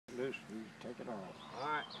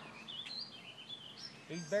Alright.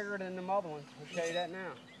 He's bigger than them other ones, I'll tell you that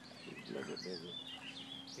now. He's a little bit bigger.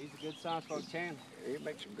 He's a good size for a chan. He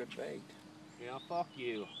makes some good bait. Yeah, fuck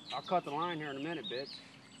you. I'll cut the line here in a minute, bitch.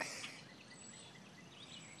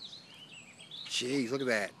 Jeez, look at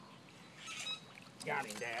that. Got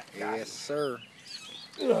him, Dad. Yes, sir.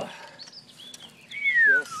 Ugh.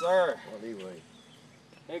 Yes, sir. What do you weigh?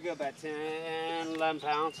 He'll go about 10, 11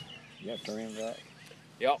 pounds. You got 3 in that?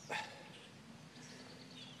 Yep.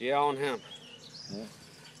 Yeah, on him. Yeah.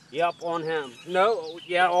 Yep, on him. No,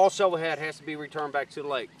 yeah, all silverhead has to be returned back to the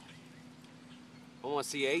lake. I want to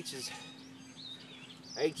see H's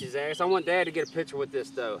ass. I want Dad to get a picture with this,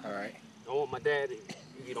 though. All right. I want my dad,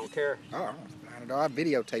 if you don't care. Oh, I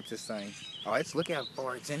videotaped this thing. Oh, let's look how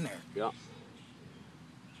far it's in there. Yep.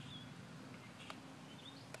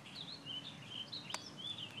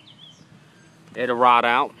 It'll rot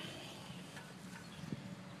out.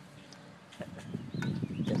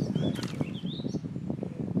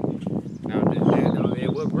 No, it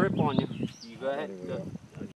will grip on you. You go ahead.